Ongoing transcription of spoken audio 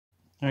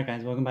Alright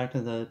guys, welcome back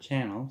to the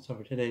channel. So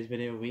for today's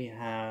video we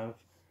have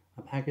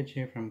a package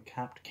here from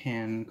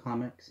CaptCan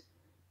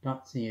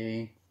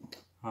Comics.ca.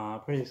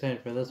 Pretty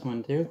excited for this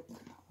one too.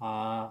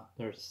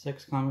 There's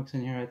 6 comics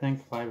in here, I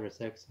think. 5 or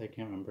 6, I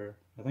can't remember.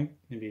 I think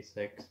maybe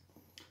 6.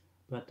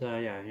 But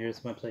yeah, here's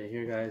the website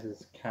here guys.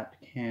 It's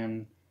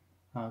CaptCan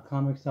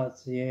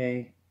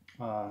Comics.ca.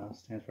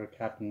 Stands for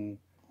Captain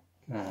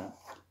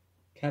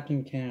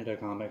Canada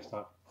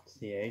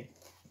Comics.ca,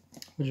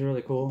 which is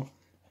really cool.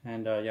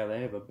 And yeah,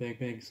 they have a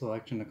big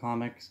selection of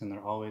comics, and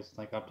they're always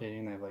like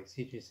updating. They have like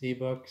CGC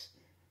books,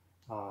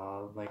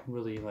 like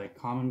really like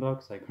common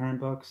books, like current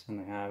books, and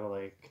they have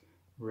like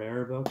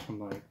rare books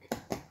from like,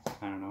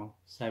 I don't know,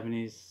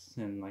 70s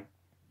and like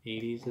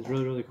 80s. It's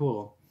really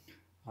cool.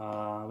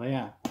 But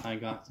yeah, I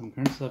got some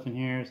current stuff in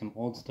here, some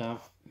old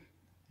stuff,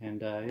 and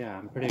yeah,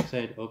 I'm pretty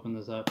excited to open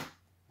this up.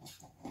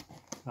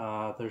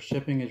 Their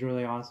shipping is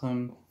really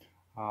awesome.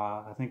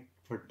 I think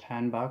for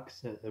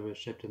 $10 it was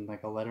shipped in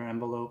like a letter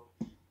envelope,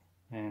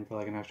 and for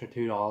like an extra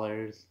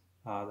 $2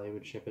 they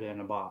would ship it in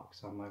a box.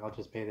 So I'm like, I'll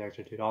just pay the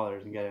extra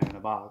 $2 and get it in a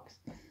box.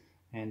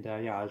 And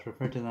yeah, I was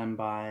referred to them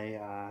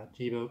by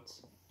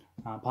G-Boats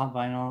Pop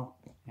Vinyl,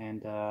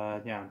 and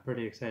yeah, I'm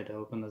pretty excited to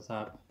open this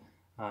up.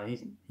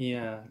 He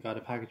got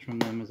a package from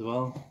them as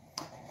well,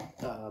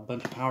 a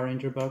bunch of Power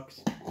Ranger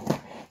books,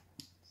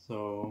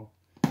 so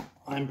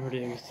I'm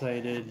pretty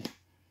excited.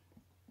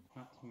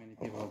 Not too many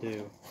people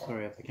do.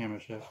 Sorry if the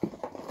camera shift.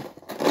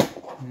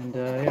 And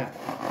yeah,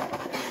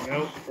 there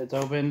we go. It's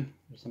open.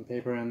 There's some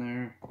paper in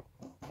there,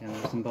 and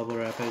there's some bubble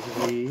wrap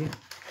as we.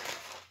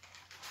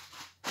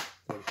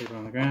 There's paper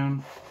on the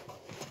ground.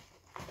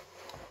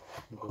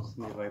 Just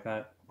leave it like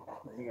that.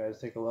 Let you guys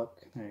take a look.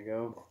 There you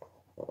go.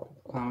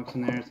 Comics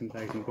in there, some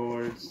bags and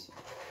boards.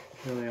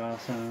 Really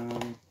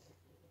awesome.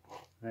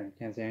 I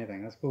can't see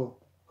anything. That's cool.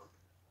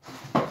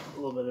 A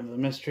little bit of a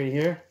mystery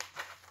here.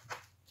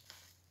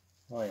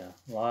 Oh yeah,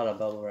 a lot of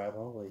bubble wrap.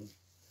 Holy.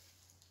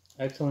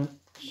 Excellent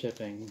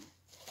shipping.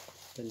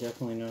 They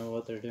definitely know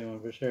what they're doing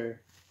for sure.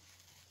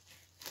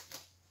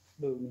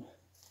 Boom.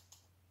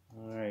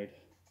 Alright.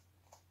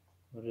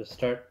 We'll just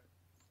start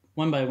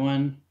one by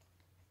one,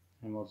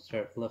 and we'll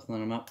start lifting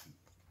them up.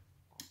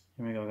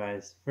 Here we go,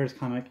 guys. First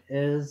comic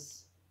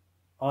is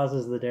Oz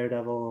is the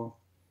Daredevil,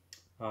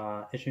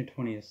 issue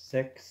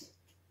 26.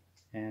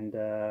 And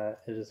it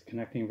is a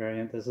connecting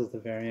variant. This is the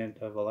variant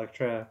of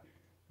Elektra.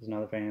 There's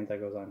another variant that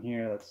goes on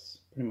here that's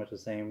pretty much the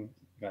same.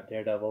 You got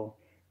Daredevil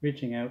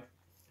reaching out,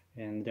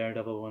 and the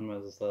Daredevil one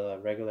was the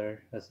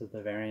regular. This is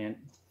the variant,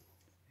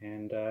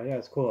 and yeah,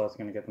 it's cool. I was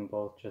gonna get them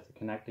both just to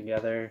connect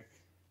together,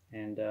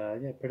 and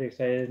yeah, pretty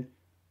excited.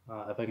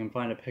 If I can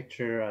find a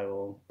picture, I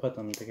will put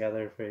them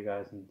together for you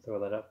guys and throw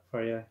that up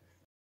for you.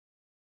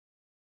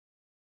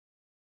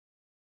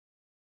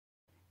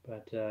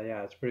 But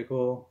yeah, it's pretty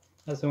cool.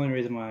 That's the only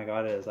reason why I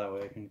got it, is that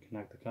way I can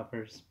connect the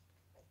covers,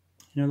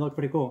 and it looked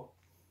pretty cool.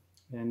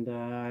 And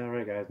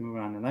alright guys,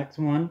 moving on to the next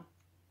one.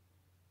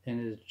 And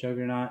it is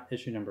Juggernaut,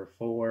 issue number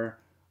 4.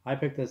 I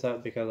picked this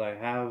up because I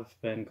have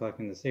been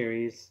collecting the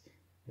series.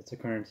 It's a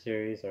current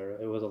series, or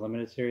it was a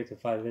limited series of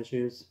 5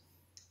 issues.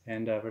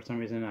 And for some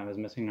reason I was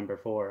missing number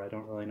 4. I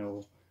don't really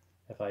know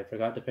if I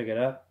forgot to pick it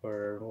up,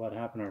 or what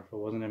happened, or if it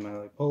wasn't in my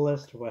like pull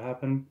list, or what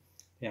happened.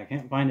 Yeah, I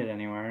can't find it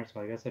anywhere,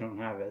 so I guess I don't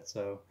have it.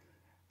 So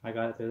I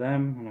got it through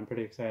them, and I'm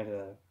pretty excited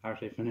to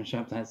actually finish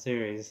up that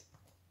series.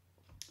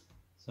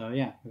 So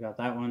yeah, we got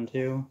that one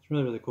too. It's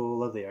really cool.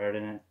 Love the art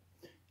in it.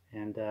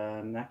 And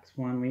next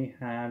one we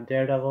have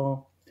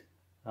Daredevil,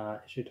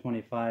 issue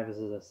 25. This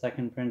is a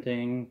second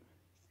printing,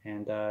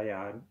 and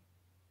yeah, I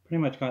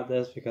pretty much got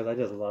this because I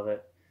just love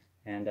it,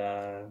 and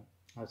I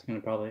was gonna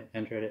probably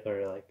enter it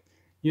or like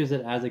use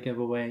it as a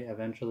giveaway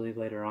eventually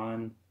later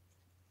on.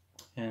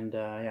 And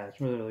yeah,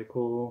 it's really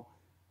cool,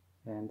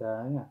 and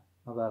yeah,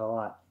 love that a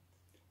lot.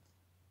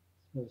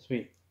 So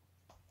sweet.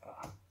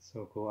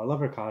 So cool. I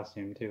love her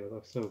costume too. It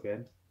looks so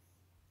good.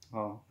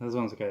 Oh, this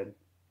one's good.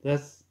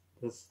 This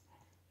is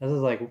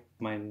like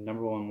my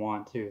number 1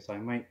 want too, so I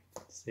might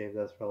save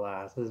this for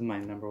last. This is my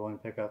number 1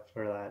 pickup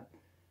for that,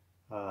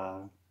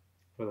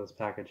 for this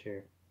package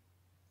here.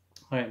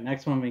 Alright,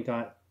 next one we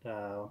got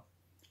a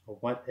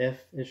What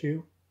If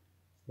issue.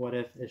 What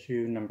If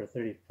issue number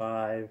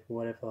 35.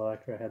 What if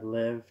Elektra had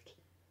lived?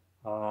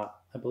 I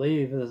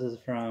believe this is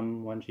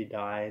from when she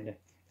died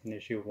in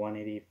issue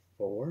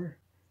 184.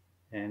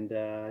 And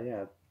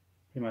yeah,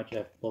 pretty much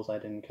if Bullseye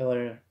didn't kill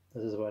her,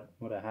 this is what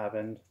would have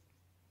happened.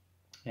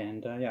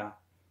 And yeah,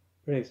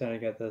 pretty excited to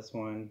get this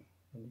one.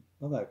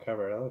 Love that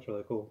cover. That looks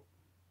really cool.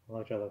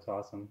 Elektra looks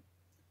awesome.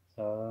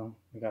 So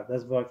we got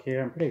this book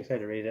here. I'm pretty excited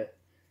to read it.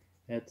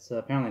 It's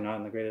apparently not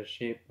in the greatest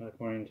shape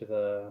according to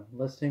the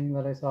listing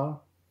that I saw.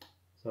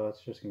 So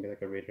it's just going to be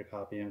like a reader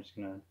copy. I'm just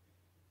going to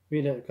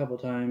read it a couple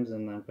times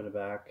and then put it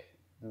back.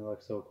 It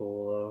looks so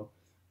cool though.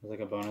 There's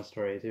like a bonus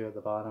story too at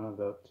the bottom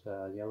about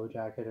Yellow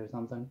Jacket or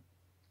something.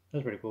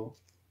 That's pretty cool.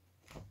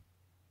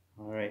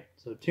 Alright,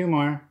 so 2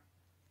 more.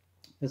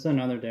 This is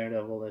another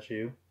Daredevil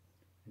issue.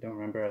 I don't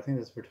remember. I think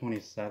this is for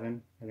 27.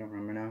 I don't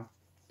remember now.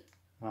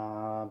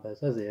 but it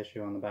says the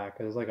issue on the back.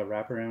 It's like a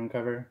wraparound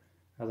cover.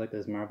 It has like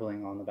this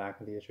marbling on the back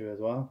of the issue as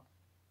well.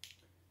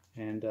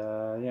 And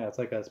yeah, it's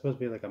like supposed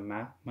to be like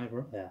a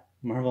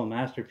Marvel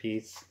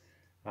masterpiece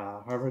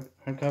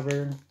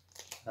hardcover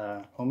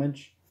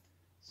homage.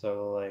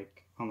 So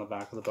like on the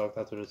back of the book,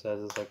 that's what it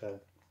says. It's like a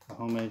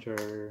homage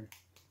or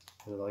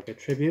like a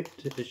tribute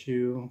to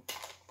issue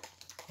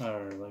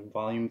or like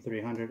volume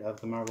 300 of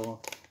the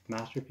Marvel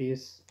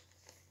masterpiece.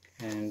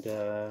 And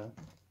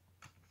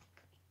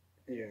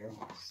here,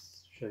 I'll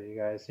show you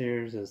guys.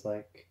 Here's is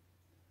like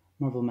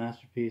Marvel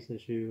masterpiece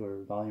issue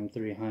or volume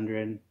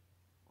 300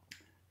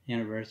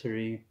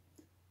 anniversary.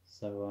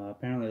 So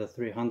apparently the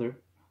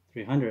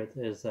 300th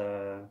is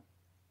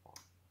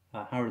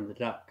Howard the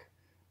Duck,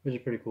 which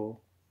is pretty cool.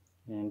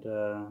 And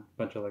a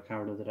bunch of like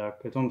Howard the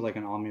Duck. It's almost like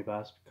an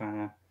omnibus,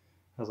 kind of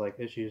has like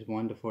issues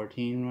 1 to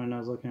 14 when I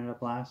was looking it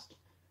up last.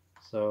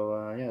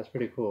 So yeah, it's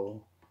pretty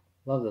cool.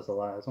 Love this a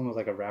lot. It's almost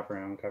like a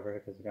wraparound cover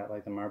because it's got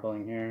like the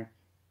marbling here,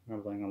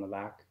 marbling on the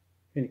back.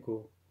 Pretty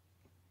cool.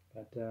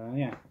 But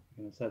yeah,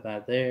 I'm gonna set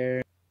that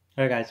there.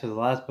 Alright guys, so the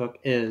last book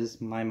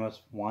is my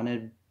most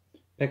wanted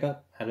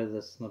pickup out of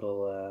this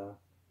little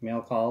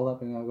mail call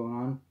that we got going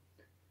on.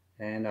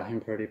 And I'm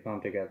pretty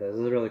pumped to get this.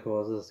 This is really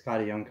cool. This is a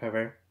Scotty Young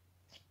cover.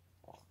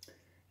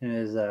 It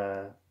is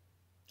a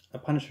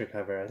Punisher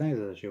cover. I think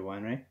this is issue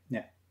 1, right?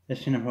 Yeah.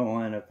 Issue number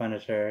 1 of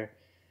Punisher.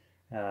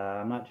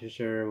 I'm not too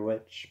sure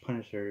which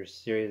Punisher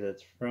series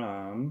it's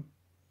from.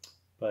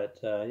 But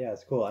yeah,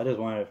 it's cool. I just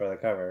wanted it for the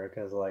cover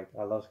because like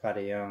I love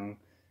Scotty Young.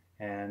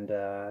 And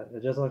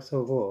it just looks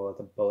so cool with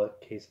the bullet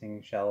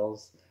casing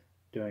shells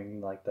doing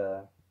like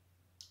the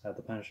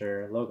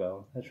Punisher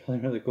logo. That's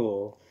really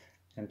cool.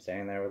 Him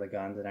standing there with the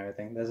guns and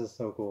everything. This is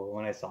so cool.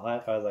 When I saw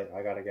it, I was like,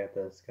 I gotta get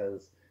this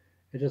because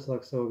it just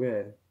looks so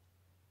good.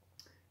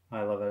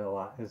 I love it a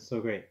lot. It's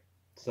so great.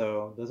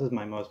 So this is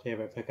my most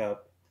favorite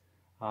pickup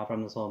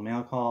from this little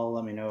mail call.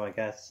 Let me know, I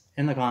guess,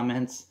 in the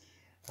comments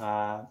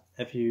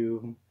if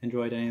you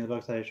enjoyed any of the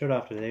books that I showed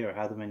off today or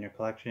had them in your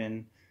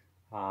collection,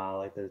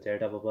 like the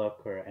Daredevil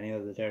book or any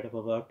of the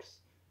Daredevil books.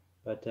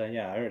 But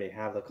yeah, I already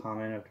have the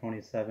comment of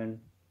 27.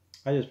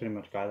 I just pretty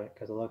much got it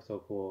because it looks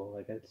so cool.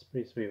 Like it's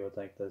pretty sweet with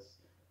like this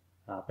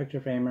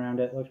picture frame around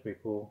it. It looks pretty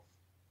cool.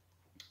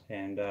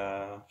 And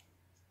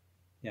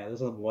yeah,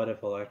 this is What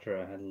If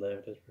Elektra Had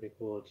Lived. It's pretty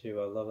cool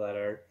too. I love that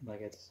art.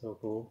 Like it's so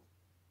cool.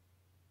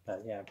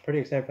 But yeah, pretty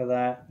excited for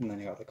that. And then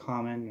you got the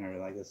common or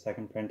like the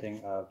second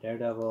printing of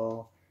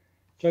Daredevil,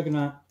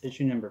 Juggernaut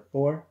issue number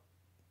 4.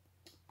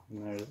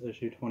 And there's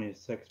issue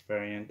 26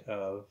 variant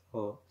of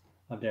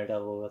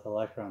Daredevil with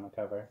Elektra on the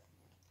cover.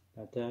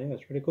 But yeah,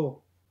 it's pretty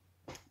cool.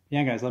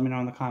 Yeah, guys, let me know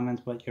in the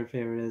comments what your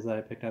favorite is that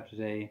I picked up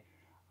today.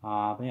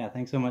 But yeah,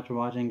 thanks so much for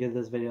watching. Give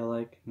this video a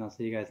like, and I'll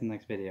see you guys in the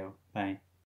next video. Bye.